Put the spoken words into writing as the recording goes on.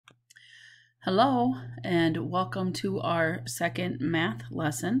Hello and welcome to our second math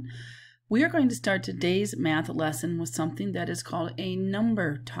lesson. We are going to start today's math lesson with something that is called a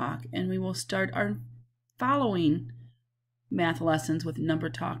number talk, and we will start our following math lessons with number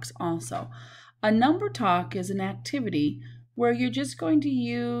talks also. A number talk is an activity where you're just going to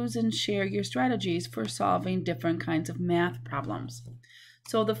use and share your strategies for solving different kinds of math problems.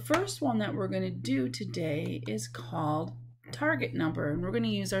 So the first one that we're going to do today is called target number, and we're going to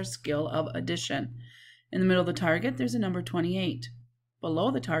use our skill of addition. In the middle of the target there's a number 28.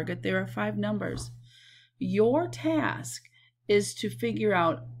 Below the target there are 5 numbers. Your task is to figure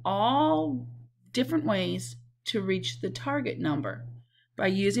out all different ways to reach the target number by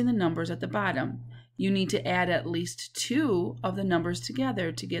using the numbers at the bottom. You need to add at least 2 of the numbers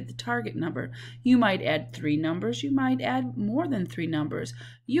together to get the target number. You might add 3 numbers, you might add more than 3 numbers.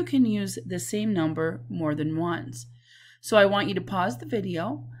 You can use the same number more than once. So I want you to pause the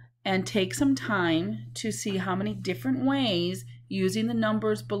video and take some time to see how many different ways, using the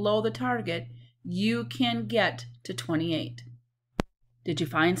numbers below the target, you can get to 28. Did you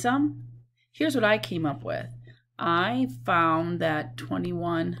find some? Here's what I came up with. I found that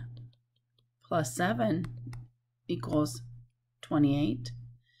 21 plus 7 equals 28.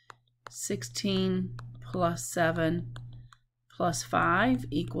 16 plus 7 plus 5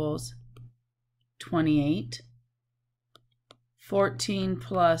 equals 28. 14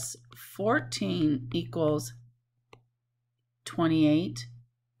 plus 14 equals 28,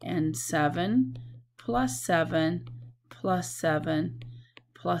 and 7 plus 7 plus 7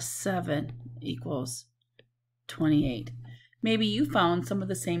 plus 7 equals 28. Maybe you found some of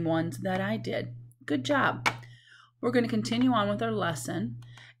the same ones that I did. Good job. We're going to continue on with our lesson,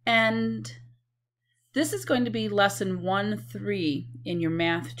 and this is going to be lesson 1-3 in your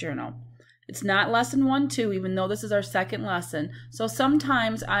math journal. It's not lesson 1-2, even though this is our second lesson. So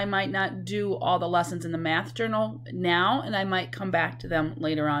sometimes I might not do all the lessons in the math journal now, and I might come back to them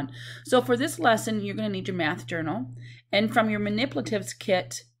later on. So for this lesson, you're going to need your math journal. And from your manipulatives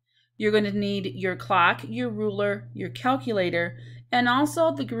kit, you're going to need your clock, your ruler, your calculator, and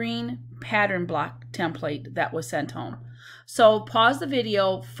also the green pattern block template that was sent home. So pause the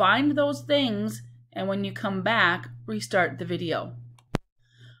video, find those things, and when you come back, restart the video.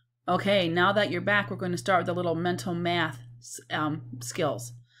 Okay, now that you're back, we're going to start with a little mental math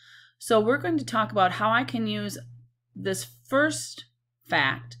skills. So we're going to talk about how I can use this first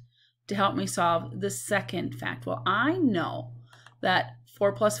fact to help me solve the second fact. Well, I know that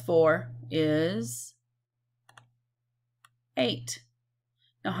 4 plus 4 is 8.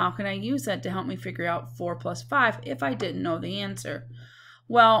 Now, how can I use that to help me figure out 4 plus 5 if I didn't know the answer?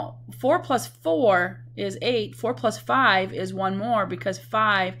 Well, 4 plus 4 is 8. 4 plus 5 is 1 more because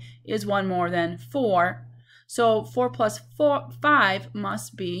 5 is 1 more than 4. So 4 plus 5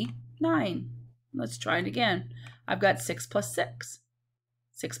 must be 9. Let's try it again. I've got 6 plus 6.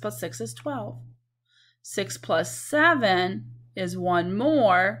 6 plus 6 is 12. 6 plus 7 is 1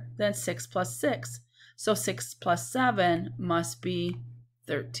 more than 6 plus 6. So 6 plus 7 must be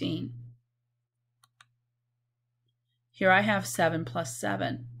 13. Here I have 7 plus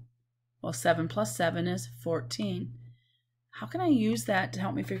 7. Well, 7 plus 7 is 14. How can I use that to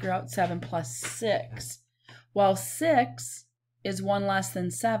help me figure out 7 plus 6? Well, 6 is 1 less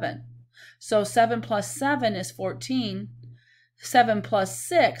than 7. So 7 plus 7 is 14. 7 plus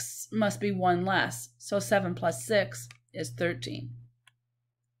 6 must be 1 less. So 7 plus 6 is 13.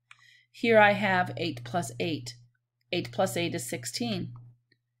 Here I have 8 plus 8. 8 plus 8 is 16.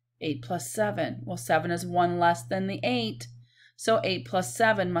 8 plus 7. Well, 7 is 1 less than the 8. So 8 plus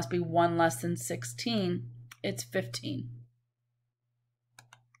 7 must be 1 less than 16. It's 15.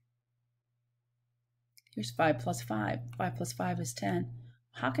 Here's 5 plus 5. 5 plus 5 is 10.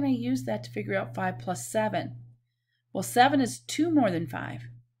 How can I use that to figure out 5 plus 7? Well, 7 is 2 more than 5.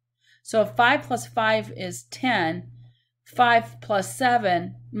 So if 5 plus 5 is 10, 5 plus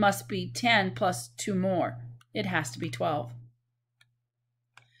 7 must be 10 plus 2 more. It has to be 12.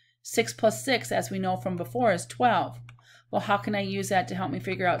 6 plus 6, as we know from before, is 12. Well, how can I use that to help me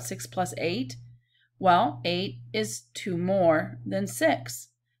figure out 6 plus 8? Well, 8 is 2 more than 6.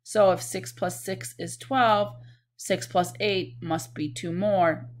 So if 6 plus 6 is 12, 6 plus 8 must be 2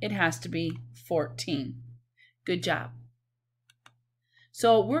 more. It has to be 14. Good job.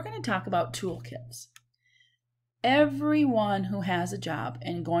 So we're going to talk about toolkits. Everyone who has a job,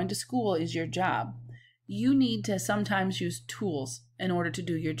 and going to school is your job, you need to sometimes use tools in order to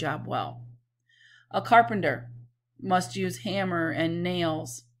do your job well. A carpenter must use hammer and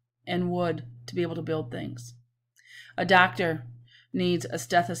nails and wood to be able to build things. A doctor needs a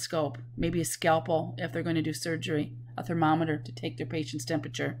stethoscope, maybe a scalpel if they're going to do surgery, a thermometer to take their patient's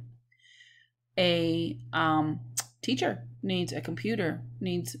temperature. a teacher needs a computer,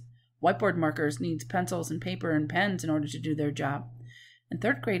 needs whiteboard markers, needs pencils and paper and pens in order to do their job. And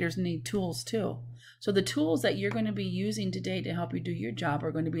third graders need tools too. So the tools that you're going to be using today to help you do your job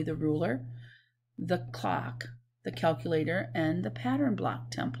are going to be the ruler, the clock, the calculator, and the pattern block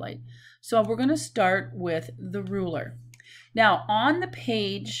template. So we're going to start with the ruler. Now on the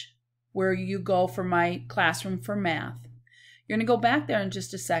page where you go for my classroom for math, you're going to go back there in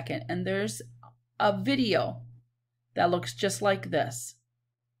just a second, and there's a video that looks just like this.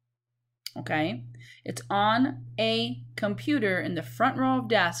 Okay, it's on a computer in the front row of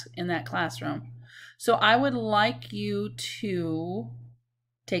desks in that classroom. So I would like you to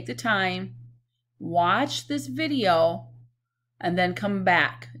take the time, watch this video, and then come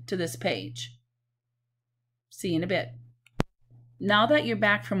back to this page. See you in a bit. Now that you're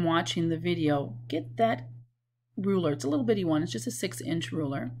back from watching the video, get that ruler. It's a little bitty one. It's just a 6-inch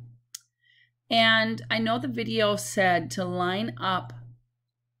ruler. And I know the video said to line up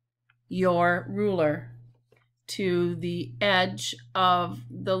your ruler to the edge of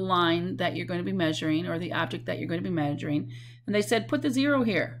the line that you're going to be measuring, or the object that you're going to be measuring. And they said put the 0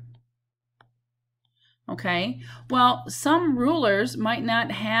 here. Okay, well, some rulers might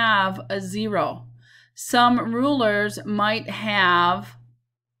not have a 0. Some rulers might have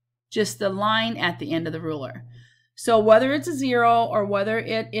just the line at the end of the ruler. So whether it's a 0 or whether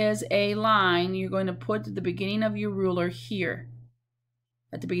it is a line, you're going to put the beginning of your ruler here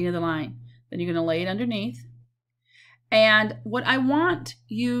at the beginning of the line. Then you're going to lay it underneath. And what I want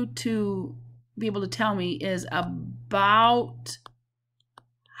you to be able to tell me is about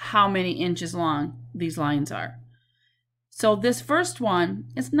how many inches long these lines are. So this first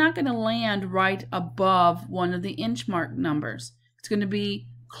one, it's not going to land right above one of the inch mark numbers. It's going to be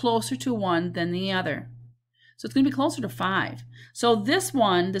closer to one than the other. So it's going to be closer to 5. So this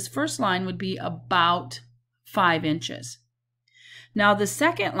one, this first line would be about 5 inches. Now the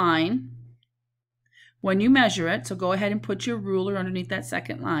second line, when you measure it, so go ahead and put your ruler underneath that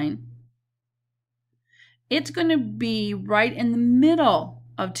second line, it's going to be right in the middle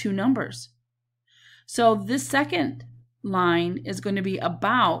of 2 numbers. So this second line is going to be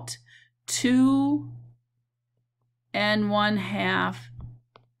about 2 1/2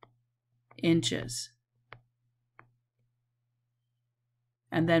 inches.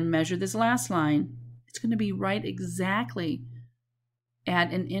 And then measure this last line. It's going to be right exactly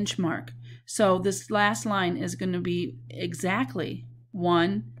at an inch mark. So this last line is going to be exactly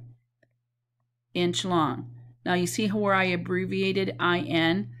 1 inch long. Now you see where I abbreviated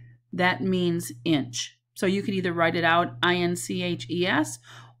IN? That means inch. So you could either write it out INCHES,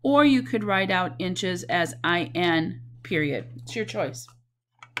 or you could write out inches as IN, period. It's your choice.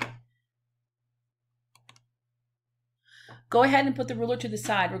 Go ahead and put the ruler to the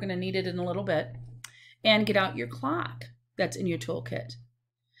side. We're going to need it in a little bit. And get out your clock that's in your toolkit.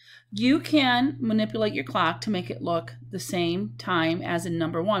 You can manipulate your clock to make it look the same time as in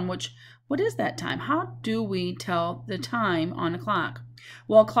number 1, which, what is that time? How do we tell the time on a clock?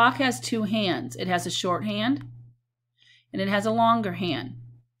 Well, a clock has 2 hands. It has a short hand and it has a longer hand.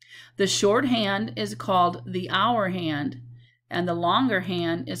 The short hand is called the hour hand, and the longer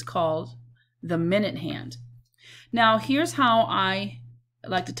hand is called the minute hand. Now, here's how I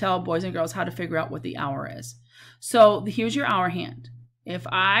like to tell boys and girls how to figure out what the hour is. So here's your hour hand. If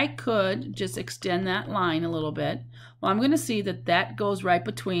I could just extend that line a little bit, well, I'm going to see that that goes right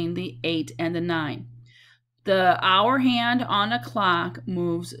between the 8 and the 9. The hour hand on a clock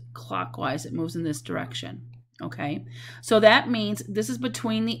moves clockwise. It moves in this direction. Okay, so that means this is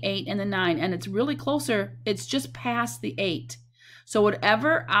between the 8 and the 9, and it's really closer. It's just past the 8. So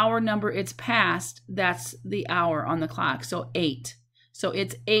whatever hour number it's past, that's the hour on the clock. So 8. So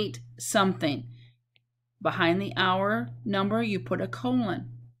it's 8 something. Behind the hour number, you put a colon.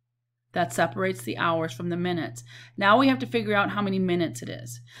 That separates the hours from the minutes. Now we have to figure out how many minutes it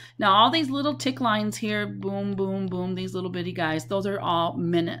is. Now all these little tick lines here, boom, boom, boom, these little bitty guys, those are all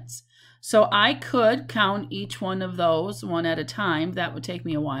minutes. So I could count each one of those one at a time. That would take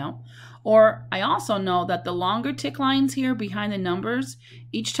me a while. Or I also know that the longer tick lines here behind the numbers,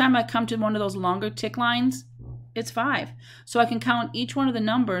 each time I come to one of those longer tick lines, it's 5. So I can count each one of the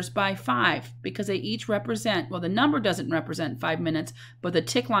numbers by 5 because they each represent, well, the number doesn't represent 5 minutes, but the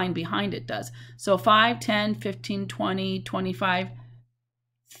tick line behind it does. So 5, 10, 15, 20, 25,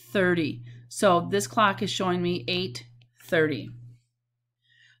 30. So this clock is showing me 8:30.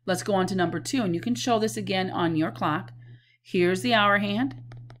 Let's go on to number 2, and you can show this again on your clock. Here's the hour hand.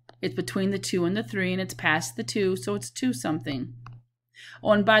 It's between the 2 and the 3, and it's past the 2, so it's 2 something.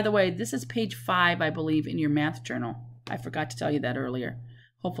 Oh, and by the way, this is page 5, I believe, in your math journal. I forgot to tell you that earlier.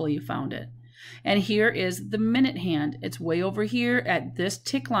 Hopefully you found it. And here is the minute hand. It's way over here at this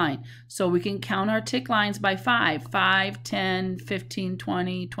tick line. So we can count our tick lines by 5. 5, 10, 15,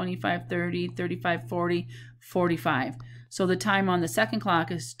 20, 25, 30, 35, 40, 45. So the time on the second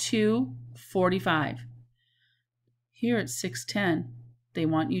clock is 2:45. Here it's 6:10. They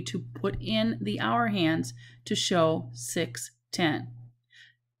want you to put in the hour hands to show 6:10.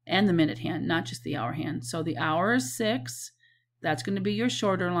 And the minute hand, not just the hour hand. So the hour is 6. That's going to be your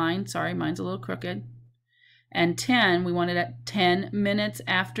shorter line. Sorry, mine's a little crooked. And 10, we want it at 10 minutes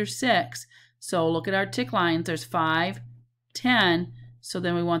after 6. So look at our tick lines. There's 5, 10. So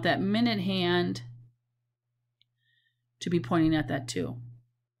then we want that minute hand to be pointing at that 2.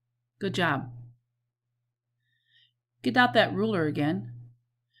 Good job. Get out that ruler again.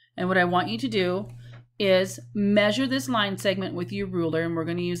 And what I want you to do is measure this line segment with your ruler, and we're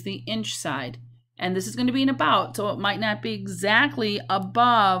going to use the inch side. And this is going to be an about, so it might not be exactly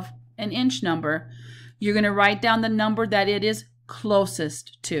above an inch number. You're going to write down the number that it is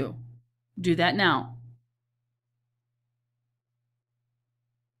closest to. Do that now.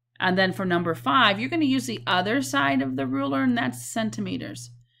 And then for number 5, you're going to use the other side of the ruler, and that's centimeters.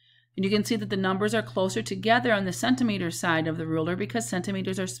 And you can see that the numbers are closer together on the centimeter side of the ruler because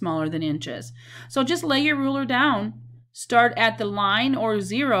centimeters are smaller than inches. So just lay your ruler down, start at the line or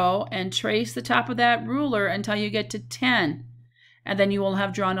 0, and trace the top of that ruler until you get to 10. And then you will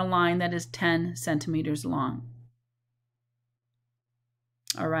have drawn a line that is 10 centimeters long.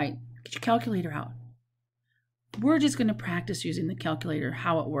 All right, get your calculator out. We're just going to practice using the calculator,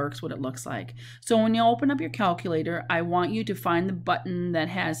 how it works, what it looks like. So when you open up your calculator, I want you to find the button that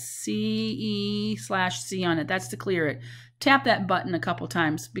has CE/C on it. That's to clear it. Tap that button a couple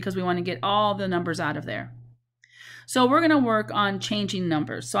times because we want to get all the numbers out of there. So we're going to work on changing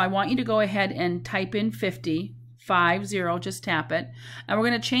numbers. So I want you to go ahead and type in 50, 50, just tap it. And we're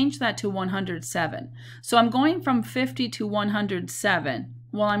going to change that to 107. So I'm going from 50 to 107.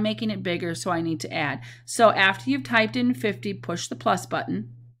 Well, I'm making it bigger, so I need to add. So after you've typed in 50, push the plus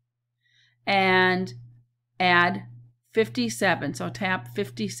button and add 57. So tap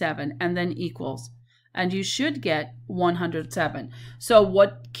 57 and then equals. And you should get 107. So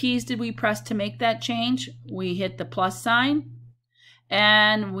what keys did we press to make that change? We hit the plus sign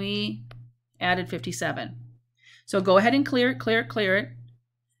and we added 57. So go ahead and clear it,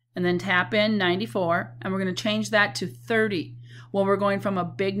 and then tap in 94, and we're going to change that to 30. Well, we're going from a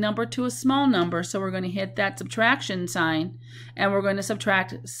big number to a small number, so we're going to hit that subtraction sign, and we're going to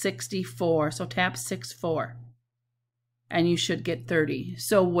subtract 64. So tap 64, and you should get 30.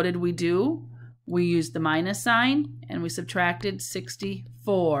 So what did we do? We used the minus sign, and we subtracted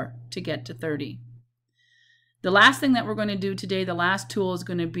 64 to get to 30. The last thing that we're going to do today, the last tool, is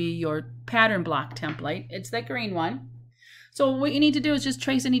going to be your pattern block template. It's that green one. So what you need to do is just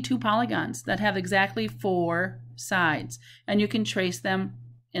trace any 2 polygons that have exactly 4 sides. And you can trace them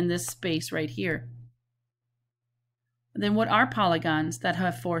in this space right here. Then what are polygons that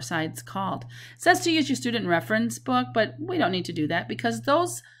have 4 sides called? It says to use your student reference book, but we don't need to do that because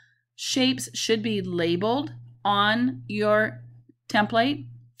those shapes should be labeled on your template.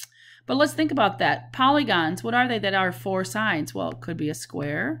 But let's think about that. Polygons, what are they that are 4 sides? Well, it could be a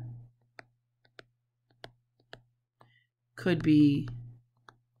square. Could be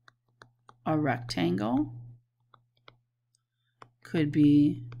a rectangle. Could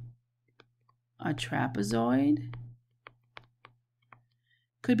be a trapezoid.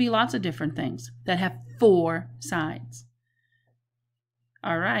 Could be lots of different things that have 4 sides.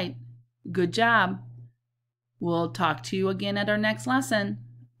 All right, good job. We'll talk to you again at our next lesson.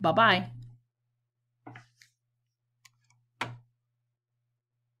 Bye-bye.